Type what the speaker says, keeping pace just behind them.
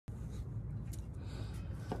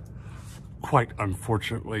Quite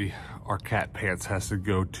unfortunately, our cat Pants has to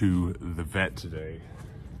go to the vet today.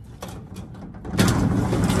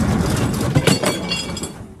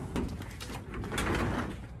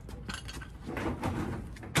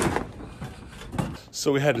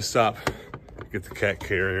 So we had to stop, get the cat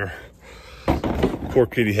carrier. Poor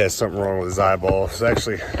kitty has something wrong with his eyeball. He's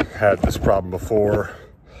actually had this problem before.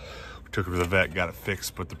 We took him to the vet, got it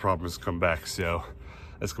fixed, but the problem has come back. So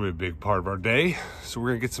that's gonna be a big part of our day. So we're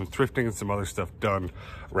gonna get some thrifting and some other stuff done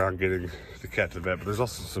around getting the cat to the vet. But there's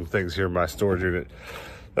also some things here in my storage unit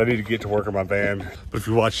that I need to get to work on my van. But if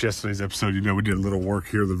you watched yesterday's episode, you know we did a little work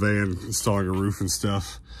here in the van, installing a roof and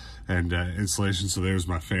stuff, and insulation. So there's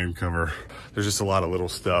my fan cover. There's just a lot of little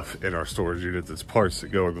stuff in our storage unit that's parts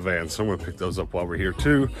that go in the van. So I'm gonna pick those up while we're here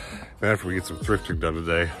too. And after we get some thrifting done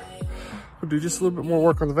today, we'll do just a little bit more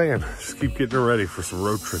work on the van. Just keep getting her ready for some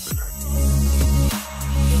road tripping.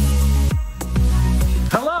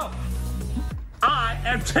 Hello, I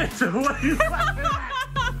am Jason. What are you laughing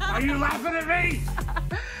at? Are you laughing at me?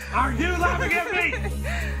 Are you laughing at me?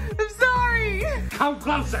 I'm sorry. Come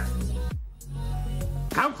closer.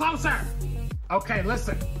 Come closer. Okay,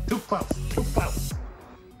 listen. Too close. Too close.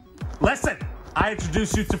 Listen, I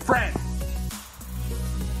introduce you to Fred.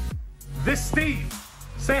 This Steve.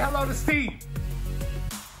 Say hello to Steve.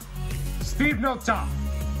 Steve no talk.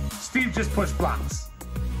 Steve just push blocks.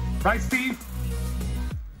 Right, Steve?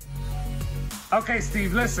 Okay,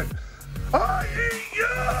 Steve, listen. I eat you!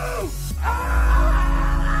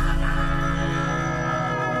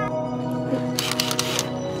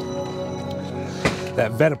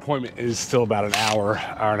 That vet appointment is still about an hour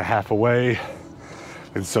and a half away.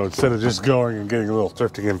 And so instead of just going and getting a little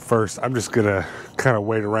thrifting in first, I'm just gonna kind of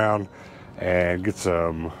wait around and get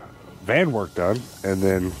some van work done. And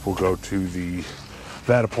then we'll go to the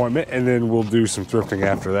vet appointment and then we'll do some thrifting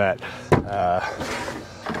after that.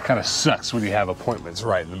 Kind of sucks when you have appointments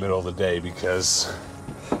right in the middle of the day because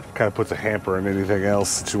it kind of puts a hamper in anything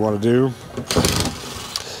else that you want to do.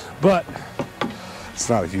 But it's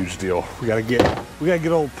not a huge deal. We gotta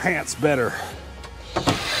get old Pants better.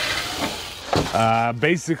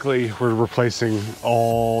 Basically, we're replacing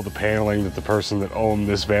all the paneling that the person that owned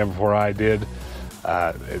this van before I did.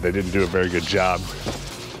 They didn't do a very good job.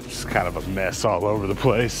 Just kind of a mess all over the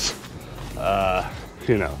place.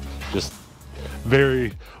 You know, just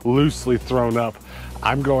very loosely thrown up.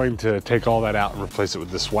 I'm going to take all that out and replace it with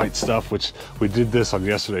this white stuff, which we did this on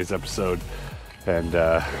yesterday's episode. And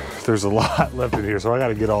there's a lot left in here, so I got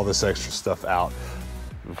to get all this extra stuff out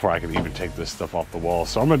before I can even take this stuff off the wall.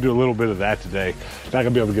 So I'm going to do a little bit of that today. Not going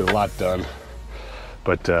to be able to get a lot done,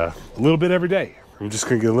 but a little bit every day. I'm just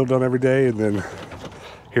going to get a little done every day, and then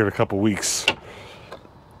here in a couple weeks,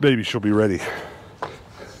 maybe she'll be ready. I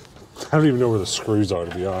don't even know where the screws are,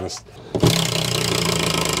 to be honest.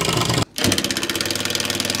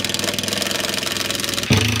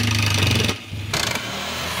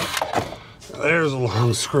 There's a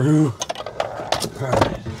long screw. All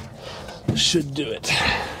right. Should do it.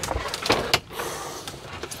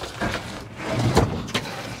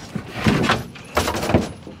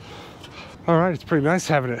 All right, it's pretty nice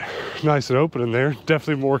having it nice and open in there.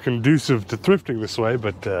 Definitely more conducive to thrifting this way,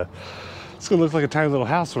 but it's gonna look like a tiny little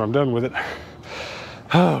house when I'm done with it.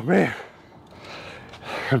 Oh man.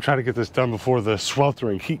 I'm trying to get this done before the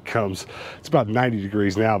sweltering heat comes. It's about 90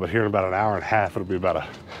 degrees now, but here in about an hour and a half, it'll be about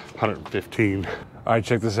 115. All right,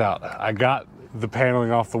 check this out. I got the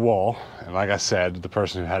paneling off the wall, and like I said, the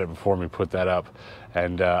person who had it before me put that up.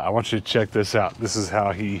 And I want you to check this out. This is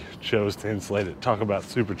how he chose to insulate it. Talk about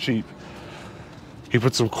super cheap. He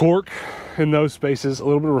put some cork in those spaces, a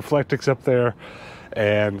little bit of Reflectix up there,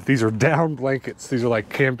 and these are down blankets. These are like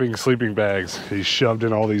camping sleeping bags. He shoved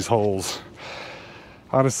in all these holes.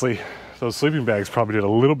 Honestly, those sleeping bags probably did a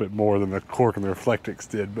little bit more than the cork and the Reflectix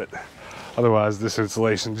did, but otherwise this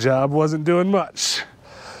insulation job wasn't doing much.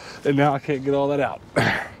 And now I can't get all that out.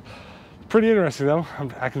 Pretty interesting though.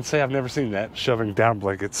 I can say I've never seen that, shoving down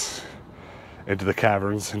blankets into the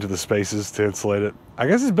caverns, into the spaces to insulate it. I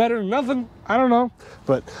guess it's better than nothing. I don't know.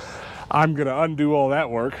 But I'm gonna undo all that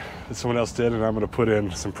work that someone else did, and I'm gonna put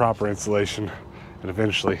in some proper insulation and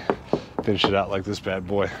eventually finish it out like this bad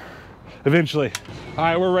boy. Eventually. All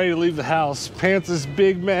right, we're ready to leave the house. Pants is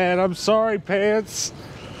big man. I'm sorry, Pants.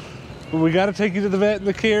 But we got to take you to the vet in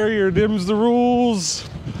the carrier. Dim's the rules.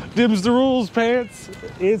 Dim's the rules, Pants.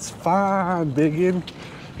 It's fine, biggin.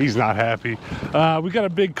 He's not happy. We got a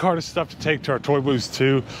big cart of stuff to take to our toy booths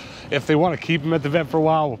too. If they want to keep them at the vet for a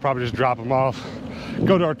while, we'll probably just drop them off.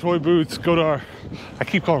 Go to our toy booths, go to our, I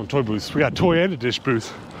keep calling them toy booths. We got a toy and a dish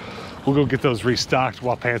booth. We'll go get those restocked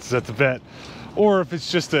while Pants is at the vet. Or if it's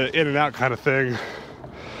just an in and out kind of thing,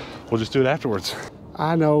 we'll just do it afterwards.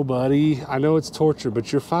 I know, buddy. I know it's torture,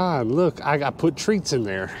 but you're fine. Look, I put treats in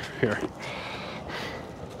there. Here.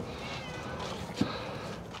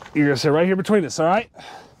 You're gonna sit right here between us, all right?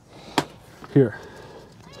 Here.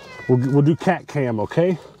 We'll do cat cam,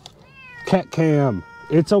 okay? Cat cam.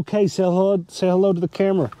 It's okay. Say hello to the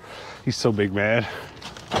camera. He's so big mad.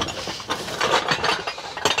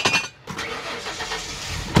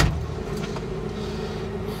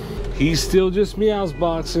 He's still just meows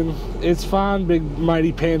boxing. It's fine, big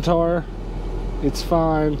mighty Pantar. It's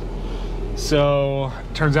fine. So,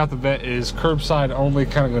 turns out the vet is curbside only.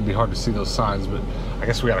 Kind of gonna be hard to see those signs, but I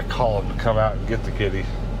guess we gotta call him to come out and get the kitty.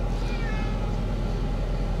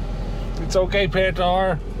 It's okay,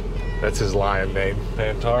 Pantar. That's his lion name,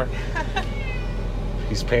 Pantar.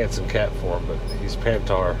 He's pants and cat form, but he's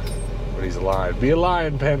Pantar, but he's a lion. Be a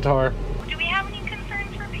lion, Pantar. Do we have any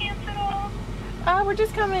concerns for Pants at all? We're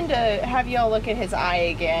just coming to have y'all look at his eye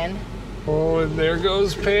again. Oh, and there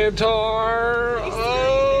goes Pantar.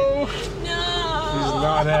 Oh, No. he's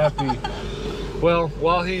not happy. Well,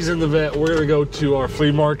 while he's in the vet, we're gonna go to our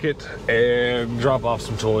flea market and drop off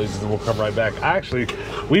some toys, and then we'll come right back. Actually,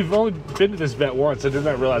 we've only been to this vet once. I did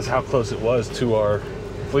not realize how close it was to our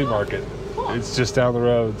flea market. It's just down the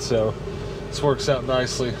road, so this works out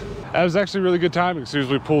nicely. That was actually really good timing. As soon as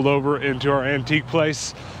we pulled over into our antique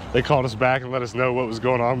place, they called us back and let us know what was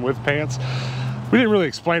going on with Pants. We didn't really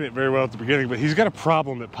explain it very well at the beginning, but he's got a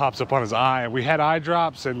problem that pops up on his eye. And we had eye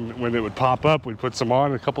drops, and when it would pop up, we'd put some on.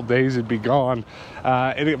 In a couple days, it'd be gone.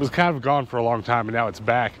 And it was kind of gone for a long time, and now it's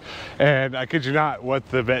back. And I kid you not, what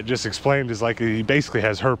the vet just explained is like he basically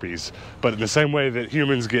has herpes. But in the same way that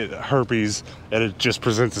humans get herpes, and it just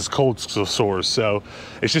presents as cold sores. So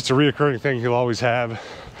it's just a reoccurring thing he'll always have.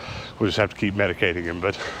 We'll just have to keep medicating him.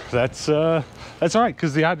 But that's all right,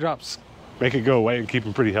 because the eye drops make it go away and keep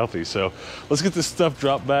him pretty healthy. So let's get this stuff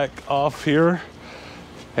dropped back off here,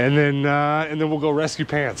 and then we'll go rescue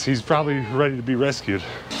Pants. He's probably ready to be rescued.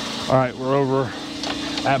 All right, we're over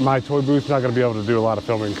at my toy booth. Not gonna be able to do a lot of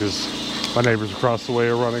filming because my neighbors across the way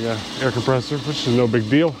are running an air compressor, which is no big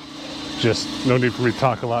deal. Just no need for me to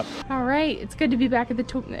talk a lot. All right, it's good to be back at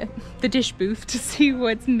the dish booth to see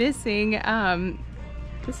what's missing.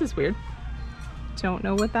 This is weird. Don't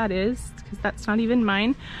know what that is because that's not even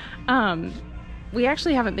mine. We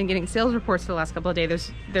actually haven't been getting sales reports for the last couple of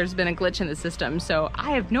days. There's been a glitch in the system, so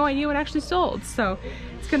I have no idea what actually sold. So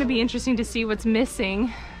it's gonna be interesting to see what's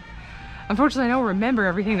missing. Unfortunately, I don't remember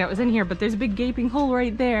everything that was in here, but there's a big gaping hole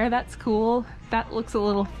right there. That's cool. That looks a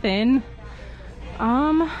little thin.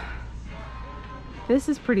 This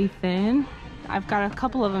is pretty thin. I've got a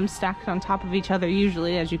couple of them stacked on top of each other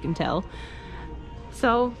usually, as you can tell.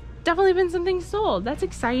 So definitely been some things sold. That's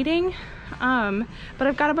exciting. But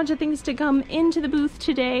I've got a bunch of things to come into the booth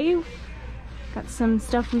today. Got some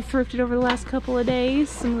stuff we've thrifted over the last couple of days.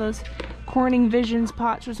 Some of those Corning Visions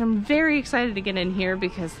pots, which I'm very excited to get in here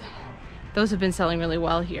because those have been selling really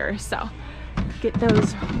well here. So get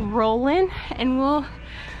those rolling, and we'll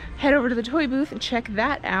head over to the toy booth and check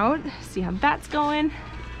that out, see how that's going,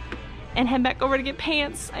 and head back over to get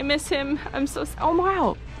Pants. I miss him. Oh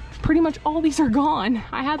wow, pretty much all these are gone.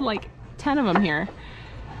 I had like 10 of them here,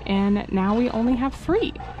 and now we only have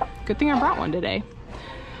 3. Good thing I brought one today.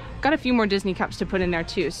 Got a few more Disney cups to put in there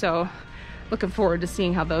too, so looking forward to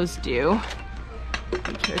seeing how those do.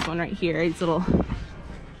 There's one right here. These little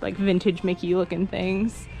like vintage Mickey looking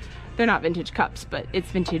things. They're not vintage cups, but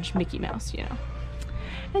it's vintage Mickey Mouse, you know.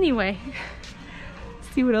 Anyway, let's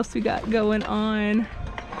see what else we got going on.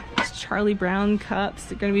 These Charlie Brown cups,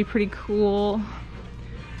 they're gonna be pretty cool.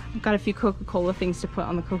 I've got a few Coca-Cola things to put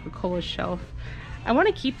on the Coca-Cola shelf. I want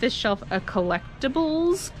to keep this shelf a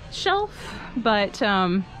collectibles shelf, but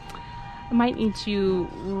I might need to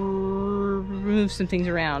remove some things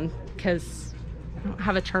around because I don't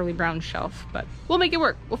have a Charlie Brown shelf, but we'll make it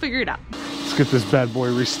work. We'll figure it out. Let's get this bad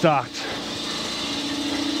boy restocked.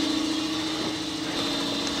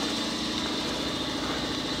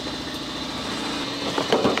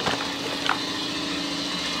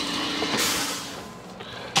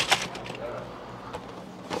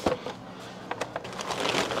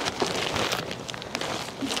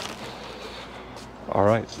 All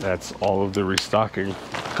right, that's all of the restocking.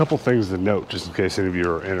 A couple things to note, just in case any of you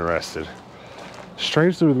are interested.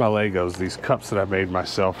 Strangely with my Legos, these cups that I made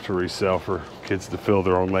myself to resell for kids to fill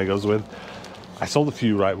their own Legos with, I sold a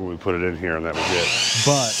few right when we put it in here and that was it.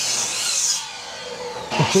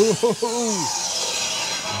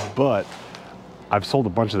 But I've sold a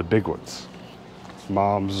bunch of the big ones.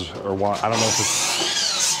 Moms or what, I don't know if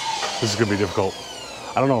this is gonna be difficult.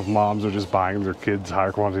 I don't know if moms are just buying their kids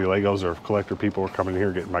higher quantity Legos or if collector people are coming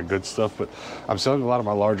here getting my good stuff, but I'm selling a lot of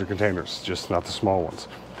my larger containers, just not the small ones.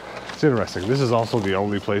 It's interesting. This is also the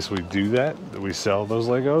only place we do that we sell those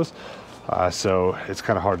Legos. So it's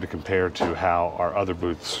kind of hard to compare to how our other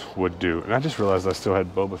booths would do. And I just realized I still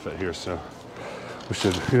had Boba Fett here, so we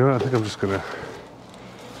should, you know what, I think I'm just gonna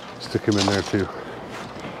stick him in there too.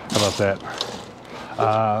 How about that?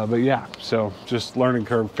 But yeah, so just learning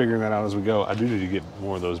curve, figuring that out as we go. I do need to get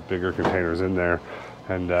more of those bigger containers in there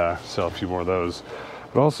and sell a few more of those.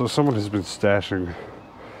 But also someone has been stashing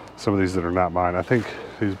some of these that are not mine. I think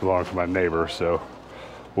these belong to my neighbor, so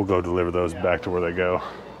we'll go deliver those back to where they go.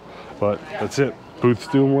 But that's it. Booth's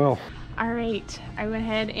doing well. All right, I went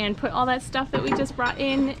ahead and put all that stuff that we just brought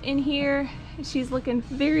in here. She's looking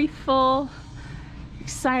very full,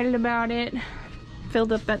 excited about it.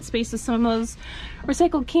 Filled up that space with some of those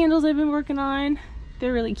recycled candles I've been working on.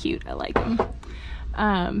 They're really cute, I like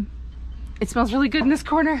them. It smells really good in this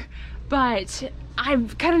corner, but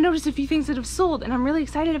I've kind of noticed a few things that have sold and I'm really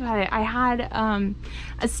excited about it. I had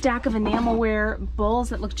a stack of enamelware bowls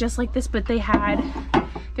that looked just like this, but they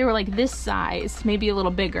were like this size, maybe a little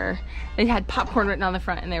bigger. They had popcorn written on the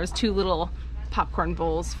front and there was 2 little popcorn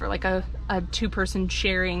bowls for like a 2-person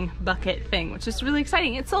sharing bucket thing, which is really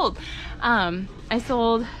exciting. It sold. I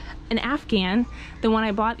sold an Afghan, the one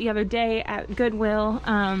I bought the other day at Goodwill.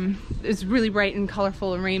 It was really bright and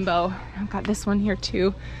colorful and rainbow. I've got this one here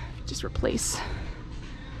too. Just replace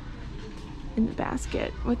in the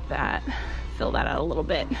basket with that. Fill that out a little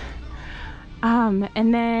bit.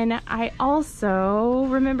 And then I also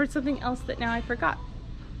remembered something else that now I forgot.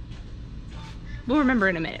 We'll remember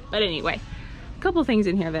in a minute, but anyway, a couple things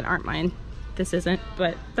in here that aren't mine. This isn't,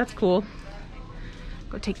 but that's cool.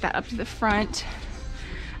 Go take that up to the front.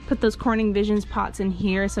 Put those Corning Visions pots in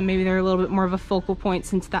here, so maybe they're a little bit more of a focal point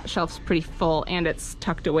since that shelf's pretty full and it's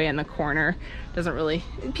tucked away in the corner. Doesn't really,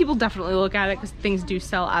 people definitely look at it because things do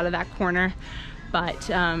sell out of that corner. But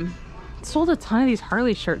sold a ton of these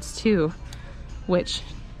Harley shirts too, which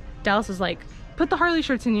Dallas was like, put the Harley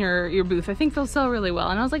shirts in your booth. I think they'll sell really well.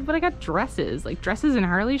 And I was like, but I got dresses, like dresses and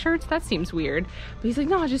Harley shirts? That seems weird. But he's like,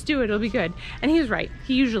 no, just do it, it'll be good. And he was right,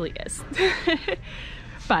 he usually is.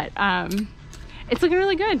 But it's looking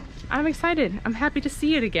really good. I'm excited. I'm happy to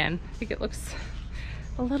see it again. I think it looks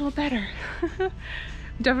a little better.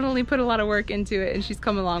 Definitely put a lot of work into it and she's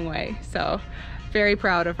come a long way. So very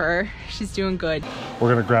proud of her. She's doing good. We're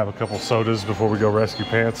gonna grab a couple sodas before we go rescue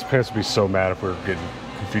Pants. Pants would be so mad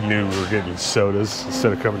if he knew we were getting sodas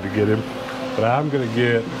instead of coming to get him. But I'm gonna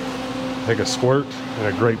get, I think, a squirt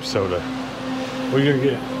and a grape soda. What are you gonna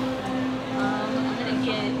get? I'm gonna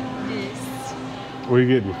get this. What are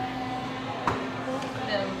you getting?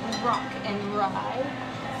 The Rock and Rye.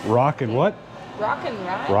 Rock and what? Rock and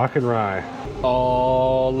Rye? Rock and Rye.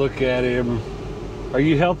 Oh, look at him. Are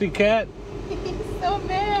you healthy, cat? He's so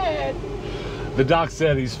mad. The doc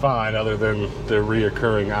said he's fine other than the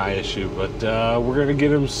reoccurring eye issue, but we're gonna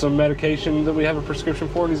get him some medication that we have a prescription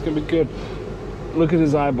for and he's gonna be good. Look at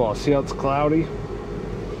his eyeball, see how it's cloudy?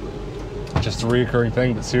 Just a reoccurring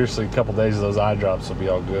thing, but seriously, a couple days of those eye drops will be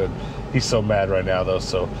all good. He's so mad right now though,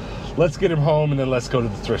 so let's get him home and then let's go to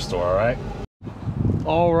the thrift store, all right?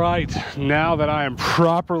 All right, now that I am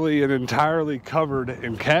properly and entirely covered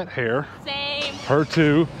in cat hair, Same. her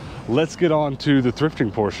too, let's get on to the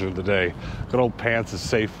thrifting portion of the day. Good old Pants is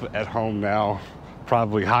safe at home now,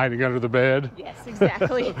 probably hiding under the bed. Yes,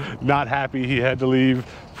 exactly. Not happy he had to leave,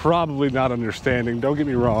 probably not understanding. Don't get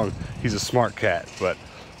me wrong, he's a smart cat, but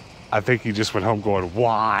I think he just went home going,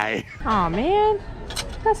 why? Aw, man,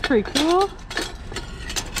 that's pretty cool.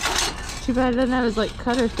 Too bad it doesn't have his like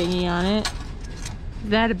cutter thingy on it.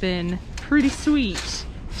 That'd have been pretty sweet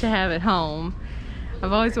to have at home.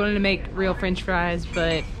 I've always wanted to make real French fries,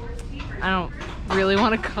 but I don't really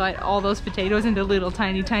want to cut all those potatoes into little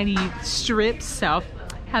tiny strips, so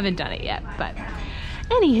haven't done it yet. But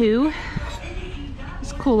anywho,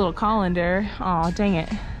 this cool little colander. Oh, dang it.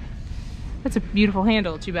 That's a beautiful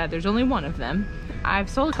handle. Too bad there's only one of them. I've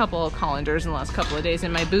sold a couple of colanders in the last couple of days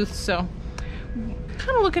in my booth, so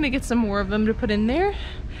kind of looking to get some more of them to put in there.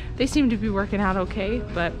 They seem to be working out okay,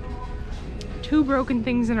 but 2 broken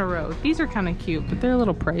things in a row. These are kind of cute, but they're a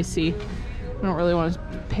little pricey. I don't really want to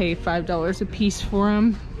pay $5 a piece for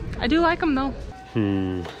them. I do like them though.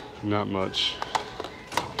 Not much.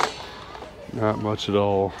 Not much at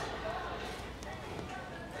all.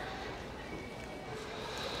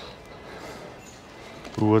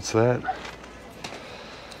 Ooh, what's that?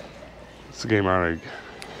 It's a game I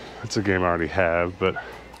already have, but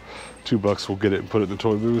 $2 will get it and put it in the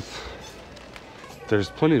toy booth. There's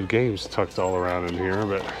plenty of games tucked all around in here,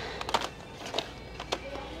 but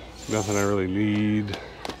Nothing I really need.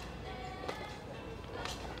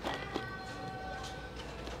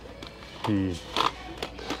 It's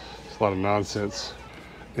a lot of nonsense.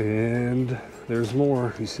 And there's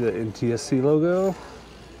more. You see that NTSC logo?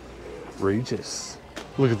 Regis.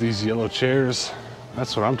 Look at these yellow chairs.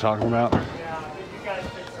 That's what I'm talking about.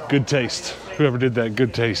 Good taste. Whoever did that,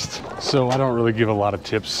 good taste. So I don't really give a lot of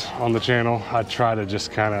tips on the channel. I try to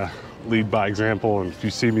just kind of lead by example, and if you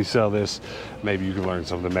see me sell this, maybe you can learn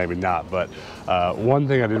something, maybe not. But one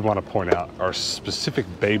thing I did want to point out are specific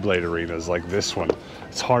Beyblade arenas like this one.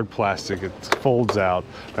 It's hard plastic, it folds out.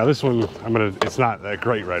 Now this one, it's not that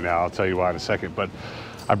great right now, I'll tell you why in a second, but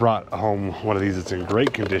I brought home one of these that's in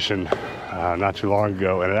great condition not too long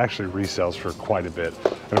ago, and it actually resells for quite a bit,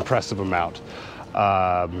 an impressive amount.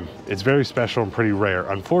 It's very special and pretty rare.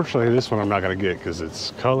 Unfortunately, this one I'm not gonna get because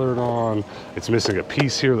it's colored on. It's missing a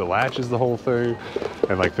piece here that latches the whole thing,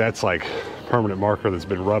 and like that's like permanent marker that's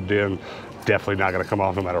been rubbed in. Definitely not gonna come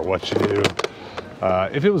off no matter what you do.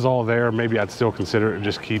 If it was all there, maybe I'd still consider it and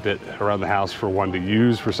just keep it around the house for one to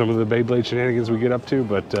use for some of the Beyblade shenanigans we get up to.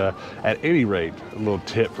 But at any rate, a little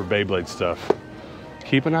tip for Beyblade stuff.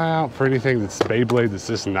 Keep an eye out for anything that's Beyblade that's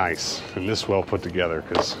this nice and this well put together,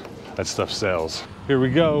 because that stuff sells. Here we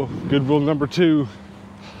go, Goodwill number 2.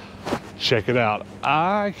 Check it out.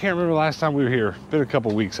 I can't remember the last time we were here. Been a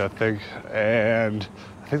couple weeks, I think. And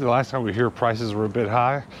I think the last time we were here, prices were a bit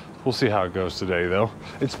high. We'll see how it goes today, though.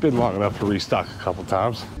 It's been long enough to restock a couple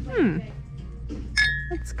times.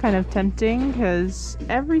 That's kind of tempting, because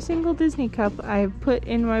every single Disney cup I've put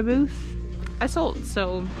in my booth, I sold.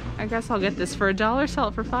 So I guess I'll get this for $1, sell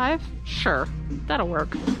it for $5. Sure, that'll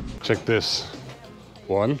work. Check this.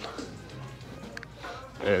 1.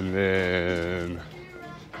 And then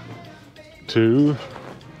 2.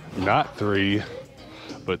 Not 3,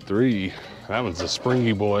 but 3. That one's a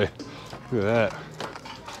springy boy. Look at that.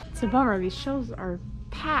 It's a bummer. These shelves are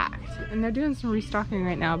packed, and they're doing some restocking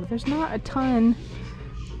right now, but there's not a ton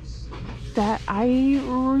that I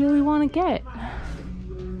really want to get.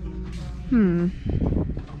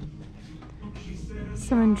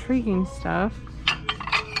 Some intriguing stuff.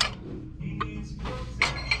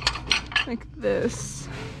 Like this.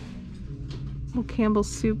 Little Campbell's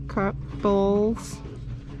soup cup bowls.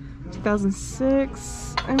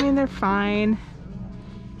 2006. I mean, they're fine.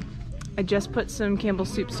 I just put some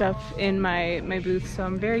Campbell's soup stuff in my booth, so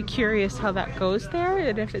I'm very curious how that goes there,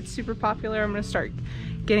 and if it's super popular, I'm gonna start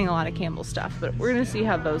getting a lot of Campbell stuff, but we're gonna see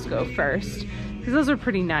how those go first, because those are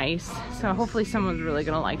pretty nice, so hopefully someone's really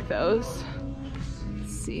gonna like those.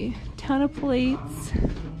 Let's see, ton of plates.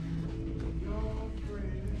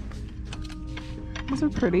 Those are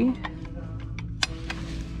pretty.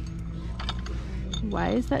 Why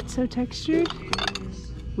is that so textured?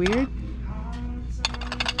 Weird.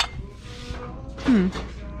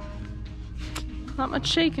 Not much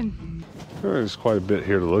shaking. There's quite a bit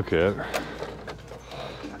here to look at.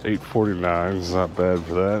 $8.49 is not bad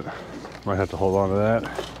for that. Might have to hold on to that.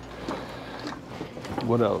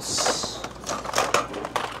 What else?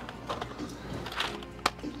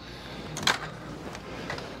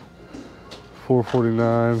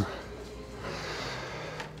 $4.49.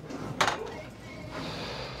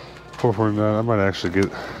 $4.49. I might actually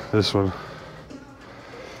get this one.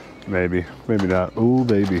 Maybe, maybe not. Ooh,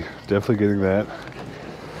 baby, definitely getting that.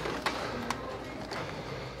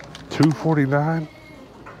 $2.49.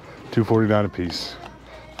 $2.49 a piece.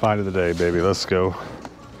 Find of the day, baby. Let's go.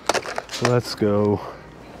 Let's go.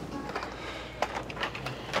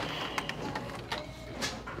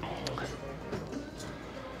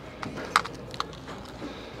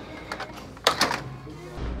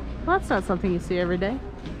 Well, that's not something you see every day.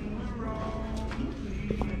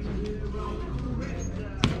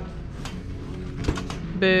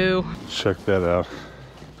 Boo. Check that out.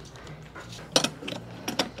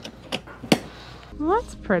 Well,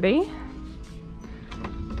 that's pretty.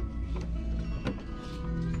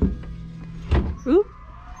 Ooh,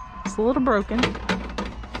 it's a little broken.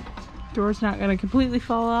 Door's not gonna completely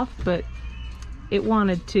fall off, but it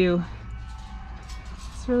wanted to.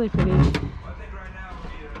 It's really pretty.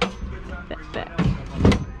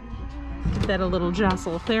 Give that a little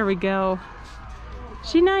jostle. There we go.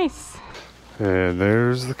 She nice. And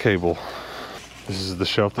there's the cable. This is the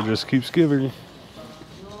shelf that just keeps giving.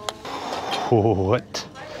 What?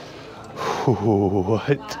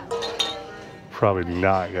 What? Probably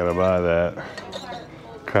not gonna buy that.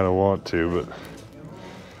 Kind of want to, but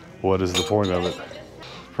what is the point of it?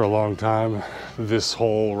 For a long time, this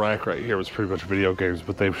whole rack right here was pretty much video games,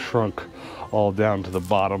 but they've shrunk all down to the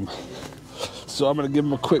bottom. So I'm gonna give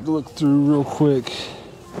them a quick look through real quick.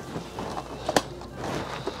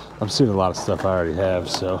 I'm seeing a lot of stuff I already have,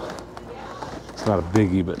 so It's not a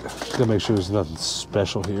biggie, but gotta make sure there's nothing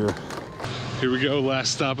special here. Here we go,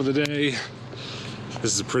 last stop of the day.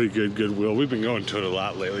 This is a pretty good Goodwill. We've been going to it a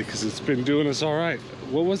lot lately because it's been doing us all right.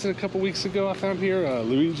 What was it a couple weeks ago I found here?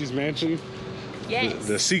 Luigi's Mansion? Yes.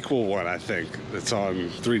 The sequel one, I think, that's on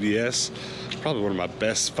 3DS. Probably one of my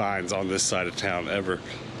best finds on this side of town ever.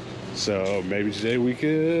 So maybe today we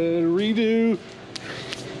could redo.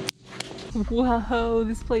 Whoa,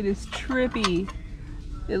 this plate is trippy.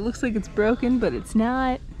 It looks like it's broken, but it's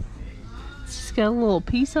not. It's just got a little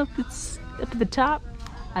piece up that's up at the top.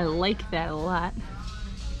 I like that a lot.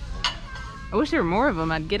 I wish there were more of them.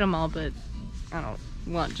 I'd get them all, but I don't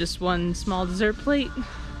want just one small dessert plate.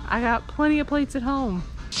 I got plenty of plates at home.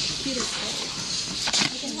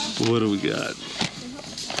 What do we got?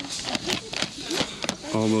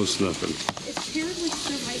 Almost nothing. It's paired with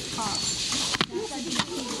the right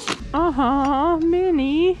top. Uh-huh,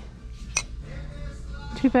 Minnie.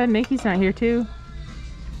 Too bad Mickey's not here too.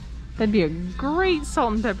 That'd be a great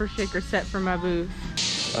salt and pepper shaker set for my booth.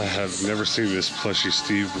 I have never seen this plushy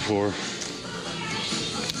Steve before.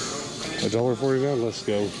 $1.49, let's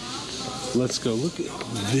go. Let's go, look at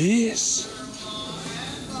this.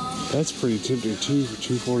 That's pretty tempting too for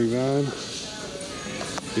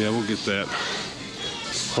 $2.49. Yeah, we'll get that.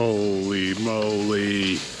 Holy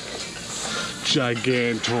moly.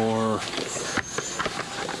 Gigantor.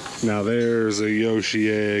 Now there's a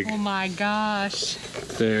Yoshi egg. Oh my gosh.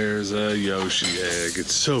 There's a Yoshi egg.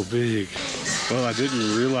 It's so big. Well, I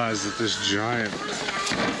didn't realize that this giant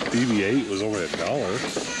BB-8 was only $1.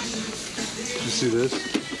 Did you see this?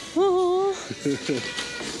 Oh.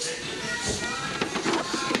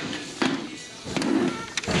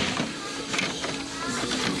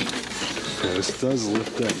 Yeah, this does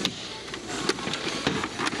lift up.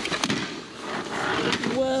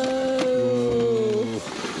 Whoa.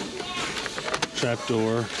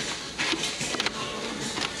 Trapdoor.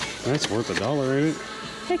 That's worth $1, ain't it?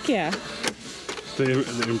 Heck yeah. The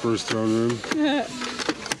Emperor's throne room.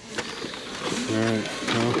 Alright,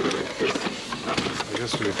 well, I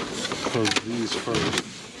guess we close these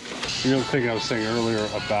first. You know the thing I was saying earlier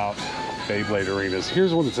about Beyblade arenas?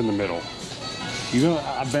 Here's one that's in the middle. You know,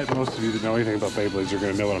 I bet most of you that know anything about Beyblades are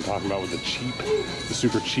going to know what I'm talking about with the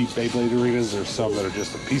super cheap Beyblade arenas. There's some that are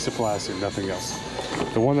just a piece of plastic, nothing else.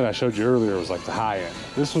 The one that I showed you earlier was like the high end.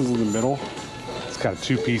 This one's in the middle. It's got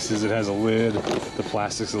two pieces. It has a lid. The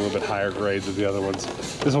plastic's a little bit higher grade than the other ones.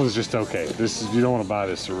 This one's just okay. You don't want to buy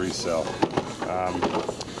this to resell.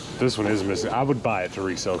 This one is missing. I would buy it to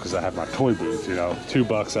resell because I have my toy booth, you know.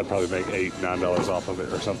 $2, I'd probably make $8, $9 off of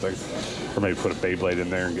it or something. Or maybe put a Beyblade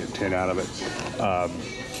in there and get 10 out of it.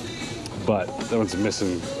 But that one's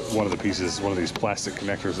missing one of the pieces, one of these plastic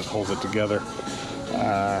connectors that holds it together.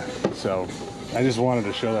 So I just wanted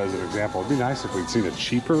to show that as an example. It'd be nice if we'd seen a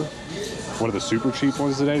cheaper, one of the super cheap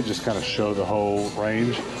ones today, just kind of show the whole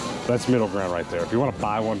range. That's middle ground right there. If you want to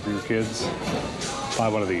buy one for your kids, buy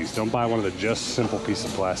one of these. Don't buy one of the just simple piece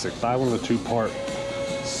of plastic. Buy one of the two-part,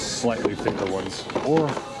 slightly thicker ones. Or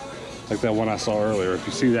like that one I saw earlier. If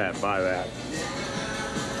you see that, buy that.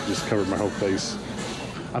 Just covered my whole face.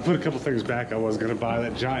 I put a couple things back I was gonna buy.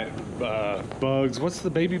 That giant bugs. What's the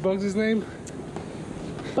baby Bugs' name?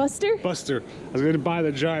 Buster? Buster. I was gonna buy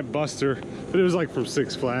the giant Buster, but it was like from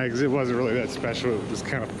Six Flags. It wasn't really that special. It was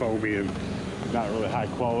kind of foamy and not really high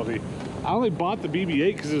quality. I only bought the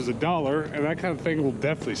BB-8 because it was $1, and that kind of thing will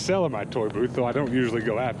definitely sell in my toy booth, though I don't usually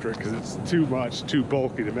go after it because it's too much, too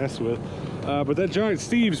bulky to mess with. But that giant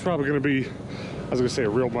Steve's probably gonna be, I was gonna say a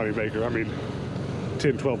real money maker. I mean,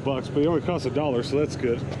 10, 12 bucks, but it only costs $1, so that's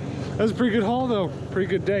good. That's a pretty good haul though, pretty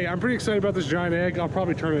good day. I'm pretty excited about this giant egg. I'll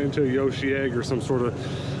probably turn it into a Yoshi egg or some sort of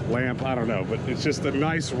lamp, I don't know, but it's just a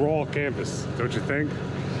nice raw canvas, don't you think?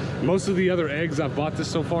 Most of the other eggs I've bought this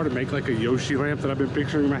so far to make like a Yoshi lamp that I've been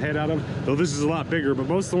picturing my head out of, though this is a lot bigger, but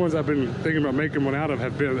most of the ones I've been thinking about making one out of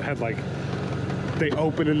had like, they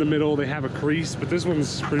open in the middle, they have a crease, but this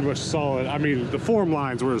one's pretty much solid. I mean, the form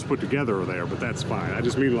lines where it's put together are there, but that's fine. I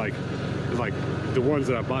just mean like the ones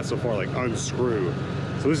that I bought so far, like unscrew.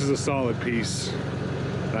 So this is a solid piece.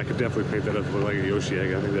 I could definitely paint that up to look like a Yoshi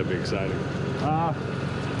egg. I think that'd be exciting.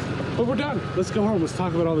 But we're done. Let's go home. Let's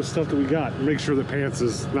talk about all the stuff that we got and make sure that Pants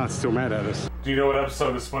is not still mad at us. Do you know what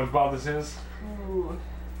episode of SpongeBob this is? Ooh.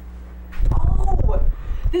 Oh,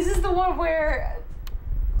 this is the one where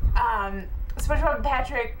SpongeBob and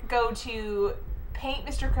Patrick go to paint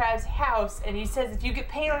Mr. Krabs' house, and he says, if you get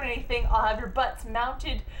paint on anything, I'll have your butts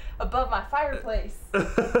mounted above my fireplace.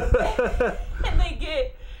 And they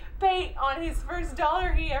get paint on his first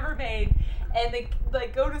 $1 he ever made, and they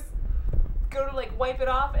like go to go to like wipe it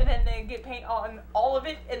off, and then they get paint on all of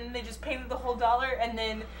it, and then they just painted the whole dollar, and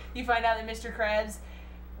then you find out that Mr. Krabs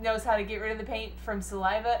knows how to get rid of the paint from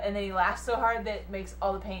saliva, and then he laughs so hard that it makes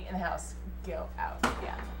all the paint in the house go out.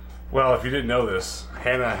 Yeah. Well, if you didn't know this,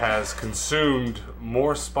 Hannah has consumed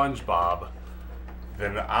more SpongeBob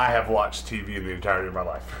than I have watched TV in the entirety of my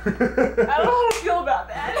life. I don't know how to feel about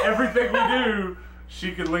that. Everything we do,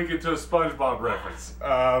 she can link it to a SpongeBob reference.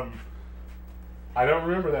 I don't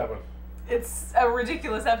remember that one. It's a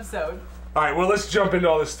ridiculous episode. All right, well, let's jump into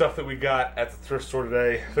all this stuff that we got at the thrift store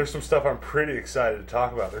today. There's some stuff I'm pretty excited to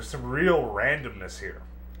talk about. There's some real randomness here.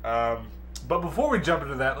 But before we jump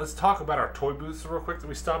into that, let's talk about our toy booths real quick that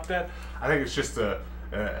we stopped at. I think it's just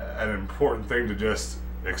an important thing to just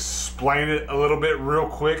explain it a little bit real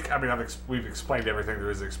quick. I mean, we've explained everything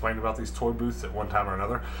there is to explain about these toy booths at one time or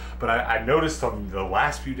another. But I noticed on the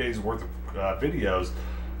last few days worth of videos,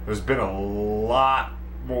 there's been a lot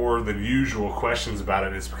more than usual questions about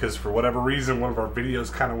it. It's because for whatever reason, one of our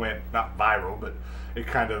videos kind of went, not viral, but it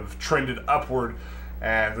kind of trended upward.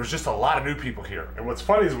 And there's just a lot of new people here. And what's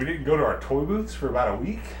funny is we didn't go to our toy booths for about a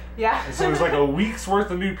week. Yeah. And so there's like a week's worth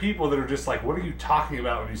of new people that are just like, what are you talking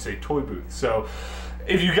about when you say toy booth? So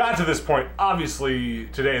if you got to this point, obviously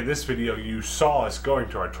today in this video, you saw us going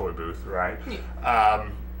to our toy booth, right? Yeah.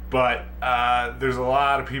 But there's a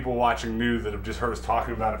lot of people watching new that have just heard us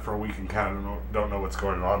talking about it for a week and kind of don't know what's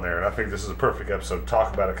going on there. And I think this is a perfect episode to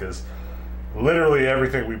talk about it because literally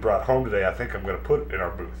everything we brought home today, I think I'm going to put in our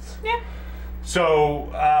booths. Yeah.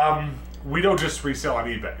 So we don't just resell on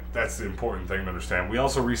eBay. That's the important thing to understand. We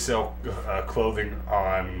also resell clothing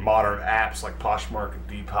on modern apps like Poshmark and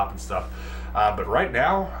Depop and stuff. But right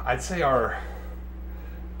now, I'd say our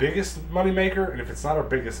biggest moneymaker, and if it's not our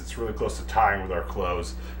biggest, it's really close to tying with our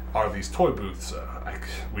clothes, are these toy booths.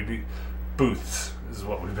 Booths is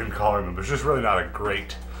what we've been calling them. There's just really not a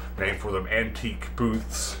great name for them. Antique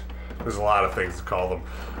booths. There's a lot of things to call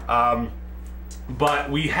them.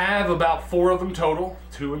 But we have about 4 of them total.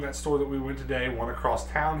 2 in that store that we went today, 1 across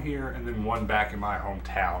town here, and then 1 back in my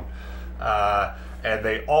hometown. And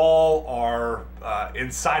they all are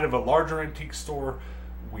inside of a larger antique store.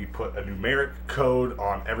 We put a numeric code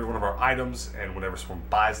on every one of our items, and whenever someone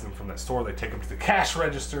buys them from that store, they take them to the cash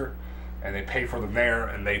register, and they pay for them there,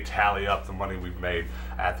 and they tally up the money we've made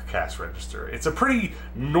at the cash register. It's a pretty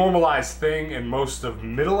normalized thing in most of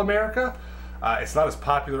Middle America. It's not as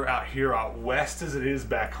popular out here out west as it is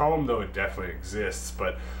back home, though it definitely exists.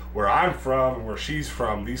 But where I'm from and where she's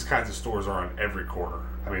from, these kinds of stores are on every corner.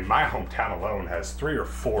 I mean, my hometown alone has 3 or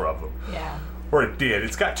 4 of them. Yeah. Or it did.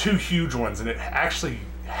 It's got 2 huge ones, and it actually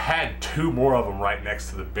had 2 more of them right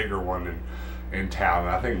next to the bigger one in town.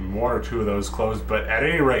 And I think 1 or 2 of those closed. But at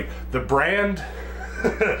any rate, the brand,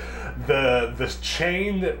 the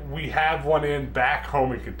chain that we have one in back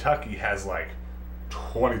home in Kentucky has like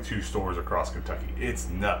 22 stores across Kentucky. It's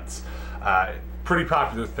nuts. Pretty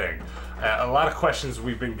popular thing. A lot of questions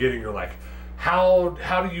we've been getting are like, how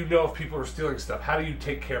do you know if people are stealing stuff? How do you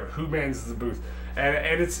take care of it? Who manages the booth?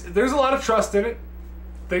 And there's a lot of trust in it.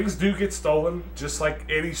 Things do get stolen, just like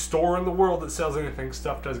any store in the world that sells anything.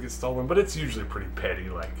 Stuff does get stolen, but it's usually pretty petty.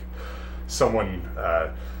 Like someone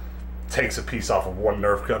takes a piece off of one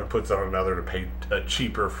Nerf gun and puts it on another to pay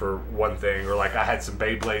cheaper for one thing. Or like I had some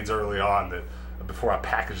Beyblades early on that before I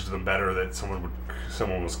packaged them better, that someone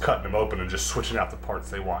was cutting them open and just switching out the parts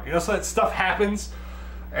they want. You know, so that stuff happens,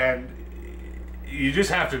 and you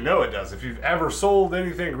just have to know it does. If you've ever sold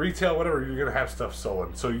anything, retail, whatever, you're gonna have stuff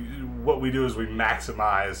stolen. So what we do is we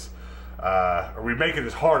maximize, or we make it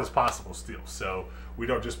as hard as possible to steal. So we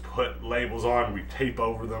don't just put labels on, we tape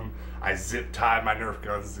over them. I zip tie my Nerf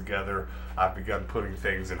guns together. I've begun putting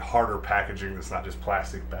things in harder packaging that's not just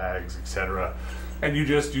plastic bags, etc. And you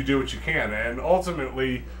do what you can. And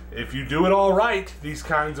ultimately, if you do it all right, these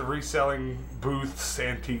kinds of reselling booths,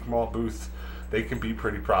 antique mall booths, they can be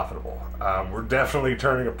pretty profitable. We're definitely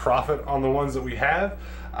turning a profit on the ones that we have.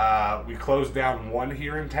 We closed down one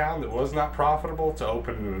here in town that was not profitable to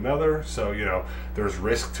open in another. So, you know, there's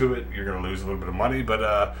risk to it. You're gonna lose a little bit of money,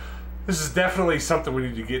 but this is definitely something we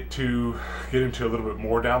need to get into a little bit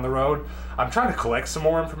more down the road. I'm trying to collect some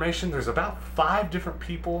more information. There's about 5 different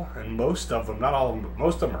people, and most of them, not all of them, but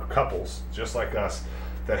most of them are couples, just like us,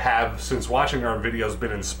 that have, since watching our videos,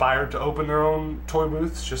 been inspired to open their own toy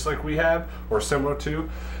booths, just like we have, or similar to.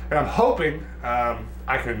 And I'm hoping I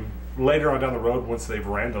can, later on down the road, once they've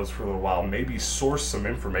ran those for a little while, maybe source some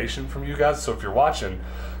information from you guys. So if you're watching,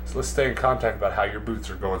 so let's stay in contact about how your booths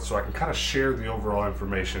are going, so I can kind of share the overall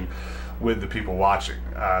information. with the people watching,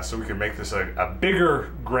 so we can make this a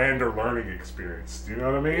bigger, grander learning experience. Do you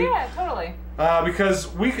know what I mean? Yeah, totally.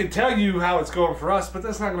 Because we can tell you how it's going for us, but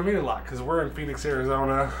that's not going to mean a lot because we're in Phoenix,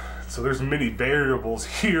 Arizona. So there's many variables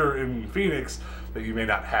here in Phoenix that you may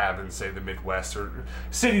not have in, say, the Midwest or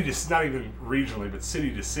city to, not even regionally, but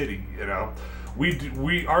city to city. You know,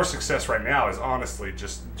 our success right now is honestly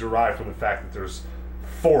just derived from the fact that there's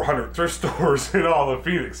 400 thrift stores in all of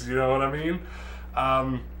Phoenix. You know what I mean?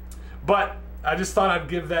 But I just thought I'd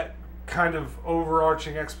give that kind of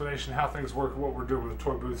overarching explanation how things work, what we're doing with the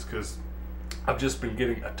toy booths, because I've just been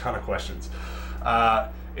getting a ton of questions.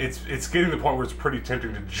 It's getting to the point where it's pretty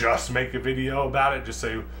tempting to just make a video about it, just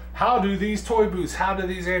say, how do these toy booths, how do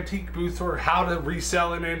these antique booths work, how to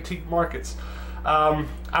resell in antique markets. I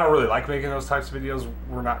don't really like making those types of videos.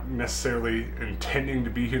 We're not necessarily intending to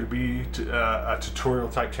be here to be a tutorial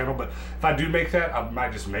type channel, but if I do make that, I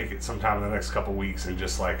might just make it sometime in the next couple weeks and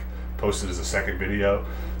just like post it as a second video.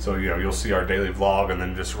 So, you know, you'll see our daily vlog, and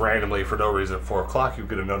then just randomly for no reason at 4 o'clock you'll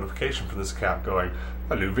get a notification from this account going,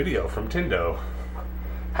 a new video from Tindo,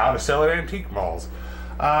 how to sell at antique malls.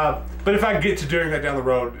 But if I get to doing that down the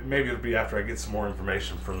road, maybe it'll be after I get some more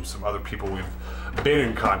information from some other people we've been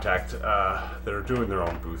in contact that are doing their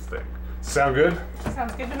own booth thing. Sound good?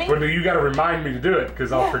 Sounds good to me. Well, you got to remind me to do it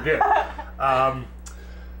because I'll forget.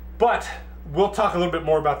 But we'll talk a little bit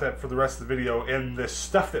more about that for the rest of the video and the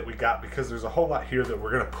stuff that we got, because there's a whole lot here that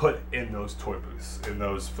we're going to put in those toy booths, in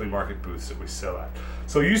those flea market booths that we sell at.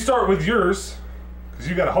 So you start with yours, because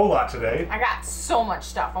you got a whole lot today. I got so much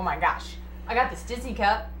stuff. Oh my gosh. I got this Disney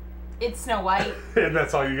cup. It's Snow White. And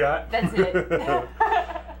that's all you got? That's it. It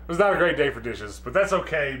was not a great day for dishes, but that's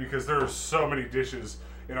okay because there are so many dishes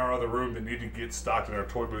in our other room that need to get stocked in our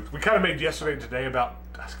toy booth. We kind of made yesterday and today about,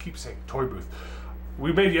 I keep saying toy booth.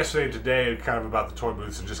 We made yesterday and today kind of about the toy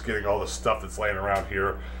booths and just getting all the stuff that's laying around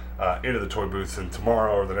here into the toy booths. And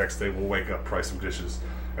tomorrow or the next day we'll wake up, price some dishes,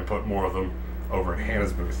 and put more of them over in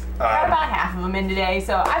Hannah's booth. I got about half of them in today,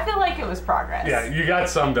 so I feel like it was progress. Yeah, you got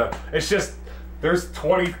some done. It's just, there's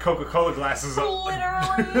 20 Coca-Cola glasses up.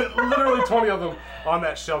 Literally. Literally 20 of them on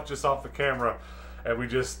that shelf just off the camera. And we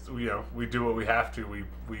just, you know, we do what we have to. We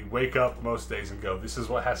wake up most days and go, this is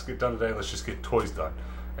what has to get done today, let's just get toys done.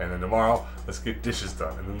 And then tomorrow, let's get dishes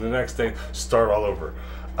done. And then the next day, start all over.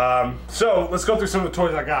 So let's go through some of the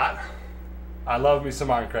toys I got. I love me some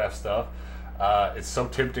Minecraft stuff. It's so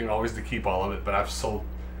tempting always to keep all of it, but I've sold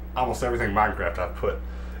almost everything Minecraft I've put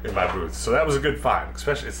in my booth. So that was a good find,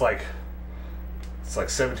 especially it's like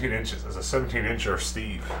 17 inches. It's a 17-incher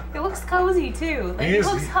Steve. It looks cozy too. Like, it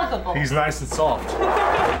looks huggable. He's nice and soft.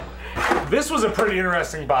 This was a pretty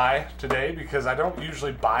interesting buy today because I don't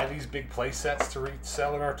usually buy these big play sets to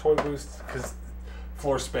resell in our toy booths because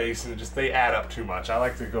floor space and they add up too much. I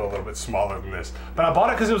like to go a little bit smaller than this. But I bought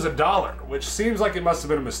it because it was $1, which seems like it must have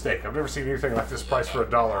been a mistake. I've never seen anything like this priced for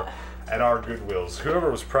 $1 at our Goodwills. Whoever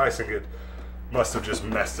was pricing it must have just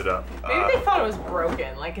messed it up. Maybe they thought it was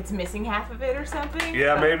broken, like it's missing half of it or something.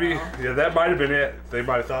 Yeah, maybe. Yeah, that might have been it. They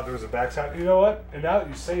might have thought there was a backside. You know what? And now that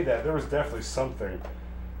you say that, there was definitely something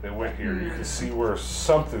that went here. You can see where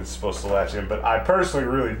something's supposed to latch in, but I personally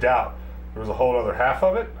really doubt there was a whole other half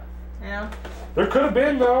of it. Yeah. There could have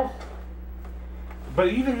been, though. But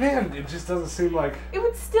even then, it just doesn't seem like... It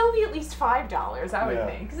would still be at least $5, I would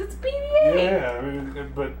think, because it's BB-8. Yeah, I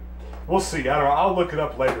mean, but we'll see. I don't know. I'll look it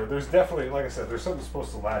up later. There's definitely, like I said, there's something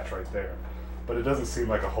supposed to latch right there. But it doesn't seem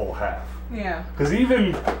like a whole half. Yeah. Because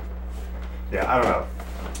even... Yeah, I don't know.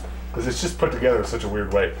 Because it's just put together in such a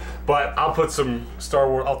weird way. But I'll put some Star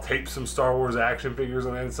Wars... I'll tape some Star Wars action figures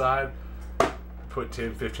on the inside. Put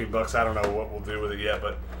 10, 15 bucks. I don't know what we'll do with it yet,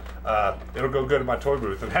 but... it'll go good in my toy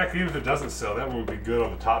booth. And heck, even if it doesn't sell, that one would be good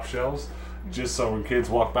on the top shelves. Just so when kids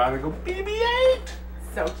walk by, they go, BB-8!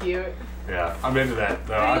 So cute. Yeah, I'm into that.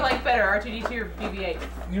 Who do you like better, R2-D2 or BB-8?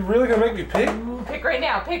 You really gonna make me pick? Ooh, pick right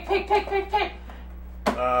now. Pick.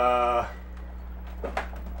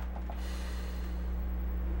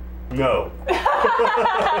 No.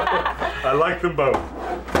 I like them both.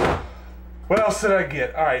 What else did I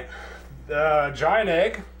get? All right, giant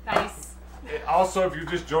egg. Nice. Also, if you're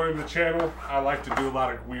just joining the channel, I like to do a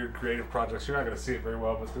lot of weird creative projects. You're not going to see it very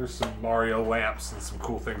well, but there's some Mario lamps and some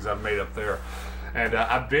cool things I've made up there. And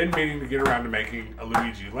I've been meaning to get around to making a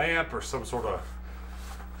Luigi lamp or some sort of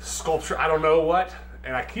sculpture. I don't know what.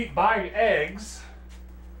 And I keep buying eggs.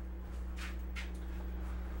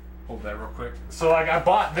 Hold that real quick. So like I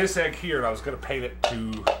bought this egg here and I was going to paint it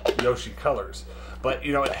to Yoshi colors. but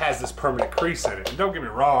you know, it has this permanent crease in it. And don't get me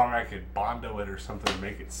wrong, I could Bondo it or something to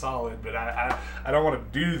make it solid, but I don't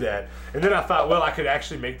want to do that. And then I thought, well, I could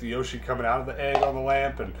actually make the Yoshi coming out of the egg on the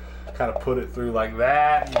lamp and kind of put it through like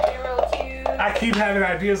that. You're real cute. I keep having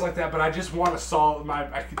ideas like that, but I just want a solid,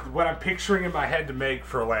 what I'm picturing in my head to make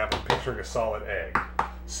for a lamp, I'm picturing a solid egg.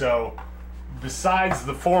 So besides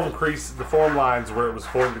the form crease, the form lines where it was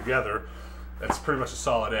formed together, that's pretty much a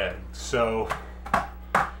solid egg. So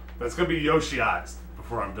that's gonna be Yoshi-ized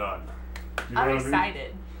before I'm done. You know I'm what I mean?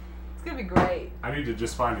 excited. It's gonna be great. I need to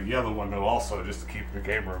just find a yellow one though also, just to keep in the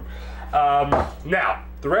game room. Now,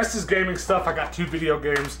 the rest is gaming stuff. I got 2 video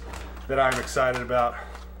games that I'm excited about.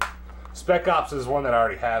 Spec Ops is one that I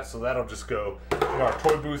already have, so that'll just go in our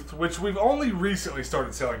toy booth, which we've only recently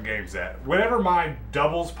started selling games at. Whenever my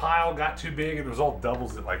doubles pile got too big, and it was all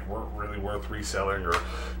doubles that like weren't really worth reselling or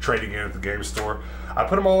trading in at the game store, I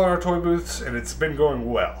put them all in our toy booths, and it's been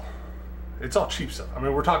going well. It's all cheap stuff. I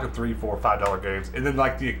mean, we're talking $3, $4, $5 games, and then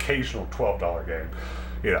like the occasional $12 game.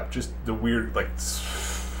 You know, just the weird like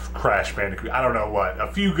Crash Bandicoot. I don't know what.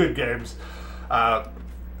 A few good games.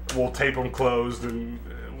 We'll tape them closed and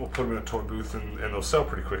we'll put them in a toy booth, and they'll sell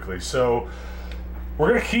pretty quickly. So we're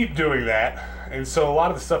gonna keep doing that. And so a lot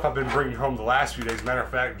of the stuff I've been bringing home the last few days, matter of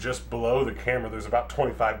fact, just below the camera, there's about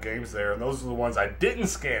 25 games there, and those are the ones I didn't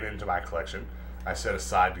scan into my collection. I set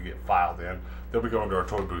aside to get filed in. They'll be going to our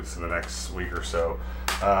toy booths in the next week or so.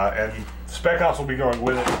 And Spec Ops will be going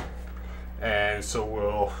with it. And so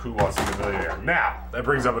will Who Wants to Be a Millionaire. Now, that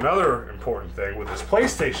brings up another important thing with this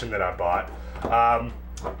PlayStation that I bought.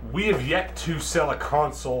 We have yet to sell a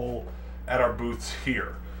console at our booths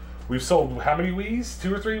here. We've sold how many Wiis?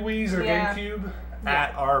 2 or 3 Wiis and a GameCube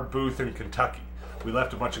at our booth in Kentucky. We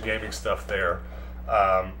left a bunch of gaming stuff there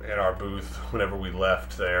in our booth whenever we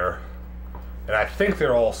left there. And I think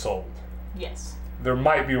they're all sold. Yes. There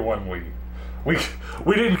might be one Wii.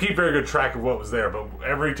 We didn't keep very good track of what was there, but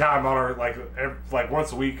every time on our like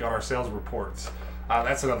once a week on our sales reports,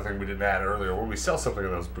 that's another thing we didn't add earlier. When we sell something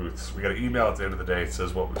in those booths, we got an email at the end of the day that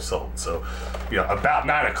says what we've sold. So, you know, about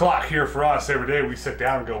 9 o'clock here for us every day, we sit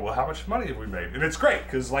down and go, well, how much money have we made? And it's great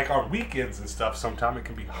because like on weekends and stuff, sometimes it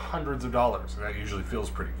can be hundreds of dollars, and that usually feels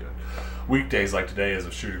pretty good. Weekdays like today, as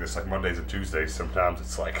of shooting this, like Mondays and Tuesdays, sometimes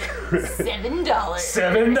it's like $7.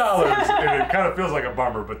 $7, and it kind of feels like a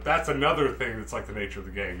bummer. But that's another thing that's like the nature of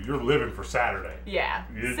the game. You're living for Saturday. Yeah,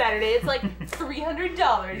 Saturday it's like $300.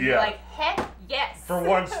 Yeah. You're like, heck yes. For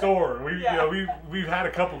one store. You know, we've had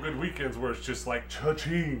a couple good weekends where it's just like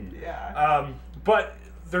cha-ching. Yeah. But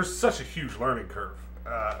there's such a huge learning curve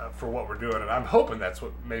for what we're doing, and I'm hoping that's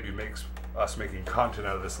what maybe makes us making content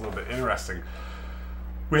out of this a little bit interesting.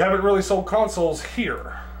 We haven't really sold consoles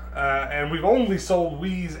here, and we've only sold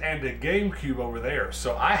Wiis and a GameCube over there.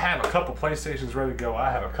 So I have a couple PlayStations ready to go. I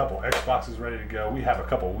have a couple Xboxes ready to go. We have a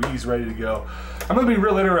couple Wiis ready to go. I'm going to be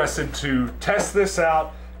real interested to test this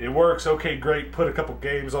out. It works, okay, great. Put a couple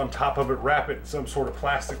games on top of it, wrap it in some sort of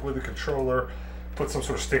plastic with a controller, put some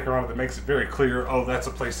sort of sticker on it that makes it very clear, oh, that's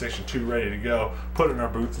a PlayStation 2 ready to go. Put it in our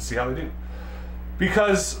booth and see how they do.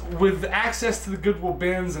 Because with access to the Goodwill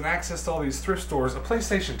bins and access to all these thrift stores, a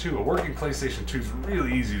PlayStation 2, a working PlayStation 2 is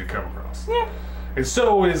really easy to come across. Yeah. And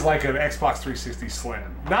so is like an Xbox 360 Slim.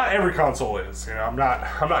 Not every console is. You know, I'm not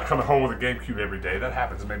coming home with a GameCube every day. That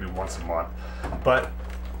happens maybe once a month. But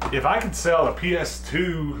if I could sell a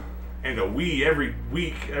PS2 and a Wii every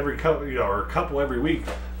week, every couple, you know, or a couple every week,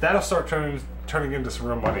 that'll start turning into some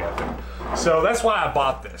real money, I think. So that's why I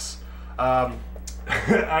bought this.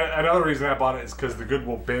 Another reason I bought it is because the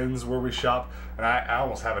Goodwill bins where we shop, and I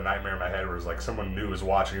almost have a nightmare in my head where it's like someone new is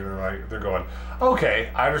watching and they're going, okay,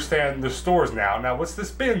 I understand the stores now. Now what's this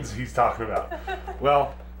bins he's talking about?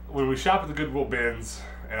 Well, when we shop at the Goodwill bins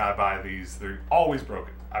and I buy these, they're always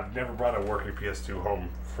broken. I've never brought a working PS2 home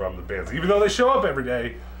from the bins. Even though they show up every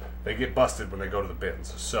day, they get busted when they go to the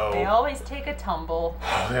bins. So they always take a tumble.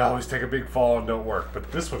 They always take a big fall and don't work.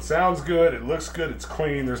 But this one sounds good, it looks good, it's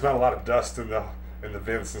clean, there's not a lot of dust in the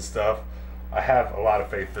vents and stuff. I have a lot of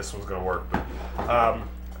faith this one's gonna work. But,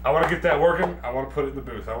 I want to get that working. I want to put it in the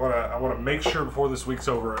booth. I want to make sure before this week's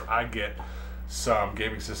over I get some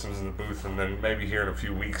gaming systems in the booth, and then maybe here in a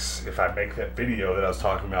few weeks, if I make that video that I was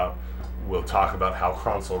talking about, we'll talk about how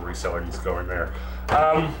console reselling is going there.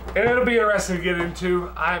 And it'll be interesting to get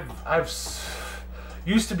into. I've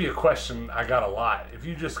used to be a question I got a lot. If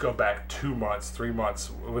you just go back 2 months, 3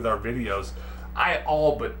 months with our videos, I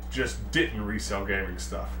all but just didn't resell gaming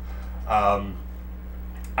stuff.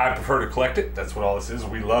 I prefer to collect it. That's what all this is.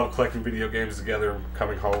 We love collecting video games together,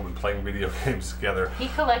 coming home and playing video games together. He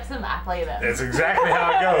collects them, I play them. That's exactly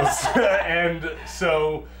how it goes. And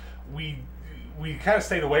so we we kind of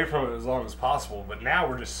stayed away from it as long as possible, but now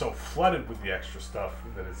we're just so flooded with the extra stuff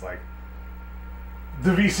that it's like, the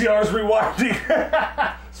VCR's rewinding.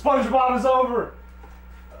 SpongeBob is over.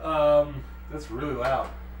 That's really loud.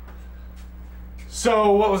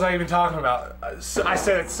 So what was I even talking about? I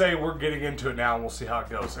said, say we're getting into it now and we'll see how it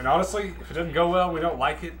goes. And honestly, if it doesn't go well, we don't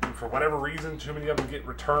like it, and for whatever reason, too many of them get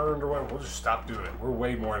returned or whatever, we'll just stop doing it. We're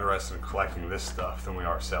way more interested in collecting this stuff than we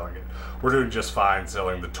are selling it. We're doing just fine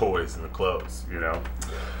selling the toys and the clothes, you know.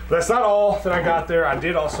 But that's not all that I got there. I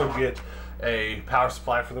did also get a power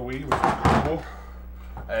supply for the Wii, which is cool.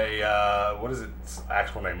 What is its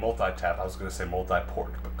actual name? Multi-tap. I was going to say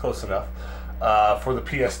multi-port, but close enough. For the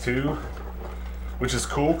PS2, which is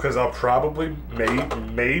cool because I'll probably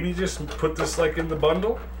maybe just put this like in the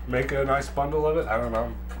bundle, make a nice bundle of it. I don't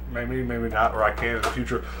know, maybe not, or I can in the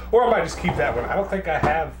future, or I might just keep that one. I don't think I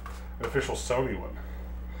have an official Sony one.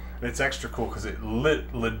 And it's extra cool because it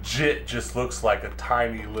legit just looks like a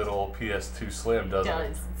tiny little PS2 Slim, doesn't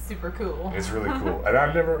it? It's super cool. It's really cool, and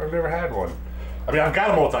I've never had one. I mean, I've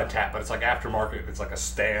got a multi-tap, but it's like aftermarket. It's like a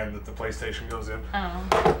stand that the PlayStation goes in.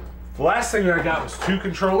 Oh. The last thing that I got was 2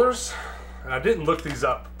 controllers. And I didn't look these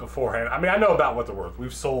up beforehand. I mean, I know about what they're worth.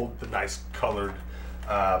 We've sold the nice colored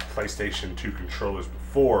PlayStation 2 controllers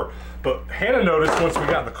before. But Hannah noticed once we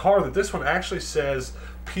got in the car that this one actually says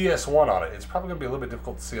PS1 on it. It's probably going to be a little bit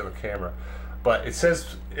difficult to see on the camera. But it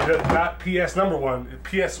says, not PS number 1,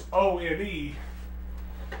 PSONE,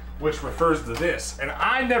 which refers to this. And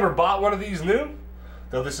I never bought one of these new,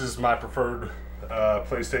 though this is my preferred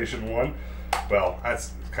PlayStation 1. Well,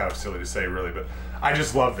 that's kind of silly to say, really, but I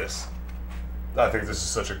just love this. I think this is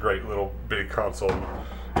such a great little big console.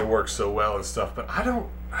 It works so well and stuff, but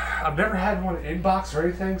I've never had one in box or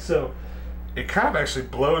anything, so it kind of actually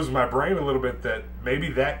blows my brain a little bit that maybe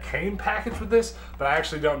that came packaged with this, but I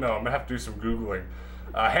actually don't know. I'm gonna have to do some Googling.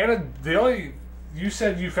 Hannah, you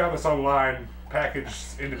said you found this online,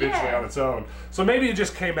 packaged individually on its own. So maybe it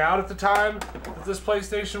just came out at the time that this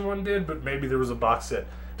PlayStation 1 did, but maybe there was a box set.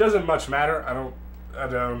 Doesn't much matter.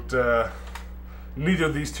 Neither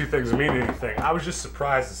of these two things mean anything. I was just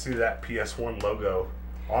surprised to see that PS1 logo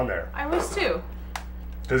on there. I was too.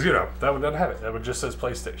 Because, you know, that one doesn't have it. That one just says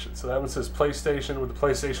PlayStation. So that one says PlayStation with the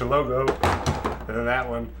PlayStation logo. And then that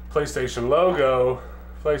one, PlayStation logo,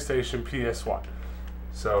 PlayStation PS1.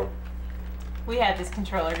 So. We had this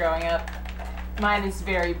controller growing up. Mine is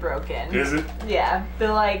very broken. Is it? Yeah.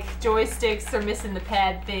 The, like, joysticks are missing the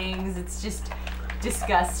pad things. It's just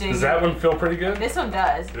disgusting. Does that one feel pretty good? This one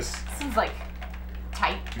does. This one's, like,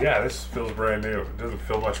 tight. Yeah, this feels brand new. It doesn't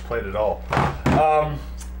feel much plate at all.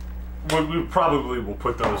 We probably will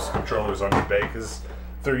put those controllers on eBay because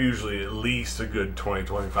they're usually at least a good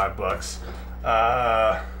 20-25 bucks.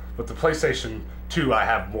 But the PlayStation 2, I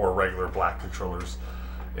have more regular black controllers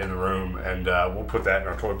in the room, and we'll put that in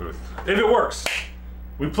our toy booth if it works.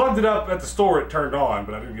 We plugged it up at the store, it turned on,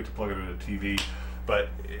 but I didn't get to plug it into the TV. But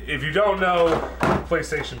if you don't know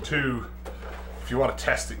PlayStation 2, if you want to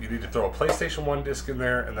test it, you need to throw a PlayStation 1 disc in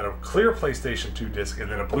there, and then a clear PlayStation 2 disc, and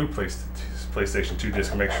then a blue PlayStation 2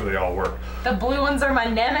 disc, and make sure they all work. The blue ones are my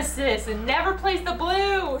nemesis, and never place the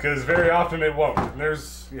blue! Because very often it won't. And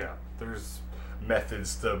there's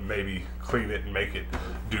methods to maybe clean it and make it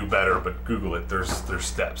do better, but Google it. There's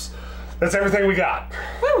steps. That's everything we got.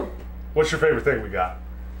 Woo! What's your favorite thing we got?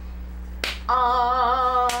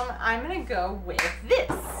 I'm gonna go with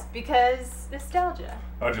this because nostalgia.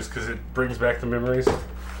 Oh, just because it brings back the memories?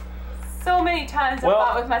 So many times I've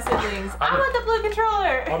fought with my siblings. I want the blue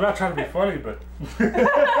controller. I'm not trying to be funny, but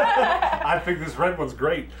I think this red one's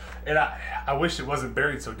great. And I wish it wasn't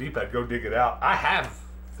buried so deep I'd go dig it out. I have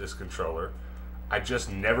this controller. I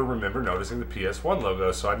just never remember noticing the PS1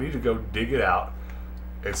 logo, so I need to go dig it out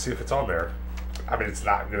and see if it's on there. I mean, it's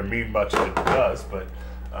not going to mean much if it does, but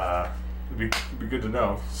it'd be good to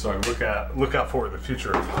know, so I can look out for it in the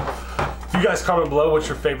future. If you guys comment below what's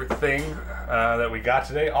your favorite thing that we got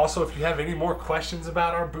today. Also, if you have any more questions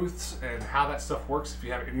about our booths and how that stuff works, if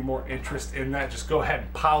you have any more interest in that, just go ahead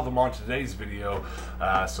and pile them on today's video,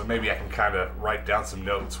 so maybe I can kind of write down some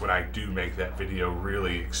notes when I do make that video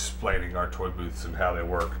really explaining our toy booths and how they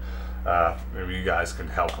work. Maybe you guys can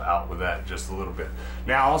help out with that just a little bit.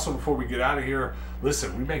 Now, also, before we get out of here,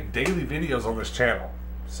 listen, we make daily videos on this channel.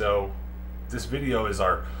 So this video is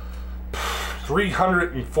our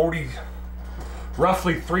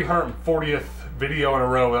roughly 340th video in a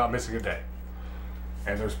row without missing a day.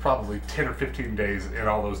 And there's probably 10 or 15 days in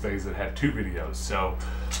all those days that had 2 videos. So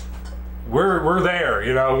we're there,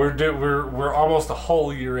 you know, we're almost a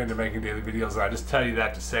whole year into making daily videos. And I just tell you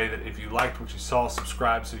that to say that if you liked what you saw,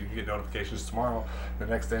 subscribe so you can get notifications tomorrow, the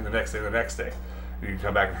next day, and the next day, and the next day. You can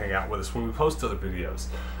come back and hang out with us when we post other videos.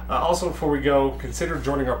 Also, before we go, consider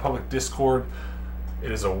joining our public Discord.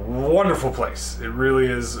 It is a wonderful place. It really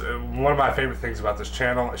is one of my favorite things about this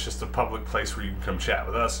channel. It's just a public place where you can come chat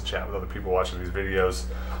with us and chat with other people watching these videos.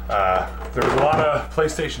 There's a lot of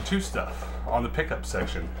PlayStation 2 stuff on the pickup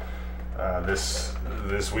section this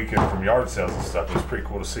weekend from yard sales and stuff. It was pretty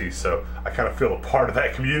cool to see. So I kind of feel a part of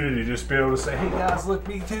that community, just being able to say, hey guys, look,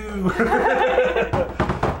 me too.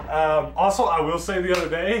 Also, I will say the other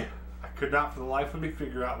day, I could not for the life of me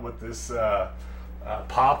figure out what this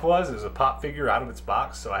pop was. It was a pop figure out of its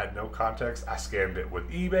box, so I had no context. I scanned it with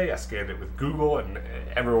eBay, I scanned it with Google, and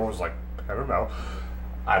everyone was like, I don't know.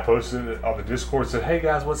 I posted it on the Discord, said, hey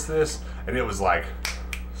guys, what's this? And it was like,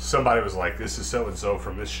 somebody was like, this is so-and-so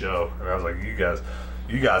from this show. And I was like, you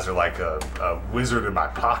guys are like a wizard in my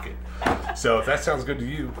pocket. So if that sounds good to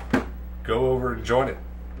you, go over and join it.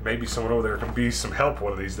 Maybe someone over there can be some help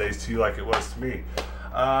one of these days to you like it was to me.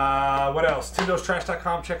 What else?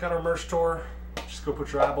 TindosTrash.com, check out our merch store. Just go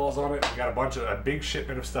put your eyeballs on it. We got a big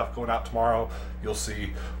shipment of stuff going out tomorrow. You'll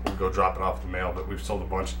see. We'll go drop it off the mail, but we've sold a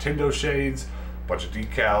bunch of Tindo shades, a bunch of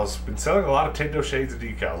decals. Been selling a lot of Tindo shades and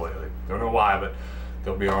decals lately. Don't know why, but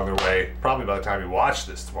they'll be on their way probably by the time you watch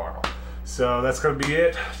this tomorrow. So that's going to be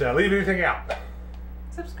it. Did I leave anything out?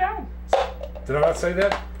 Subscribe. Did I not say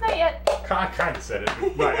that? Not yet. I kind of said it.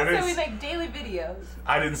 Right, So we make daily videos.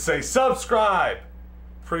 I didn't say subscribe.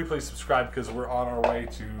 Pretty please subscribe because we're on our way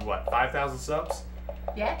to, what, 5,000 subs?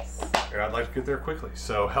 Yes. And I'd like to get there quickly.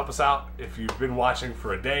 So help us out. If you've been watching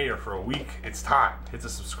for a day or for a week, it's time. Hit the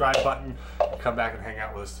subscribe button and come back and hang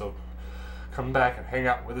out with us. So come back and hang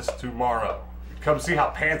out with us tomorrow. Come see how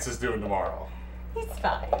Pants is doing tomorrow. He's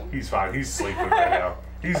fine. He's fine. He's sleeping right now.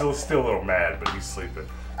 He's still a little mad, but he's sleeping.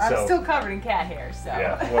 I'm still covered in cat hair, so.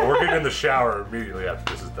 Yeah, well, we're getting in the shower immediately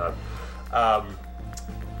after this is done.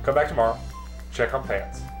 Come back tomorrow, check on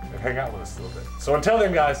Pants, and hang out with us a little bit. So until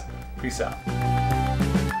then, guys, peace out.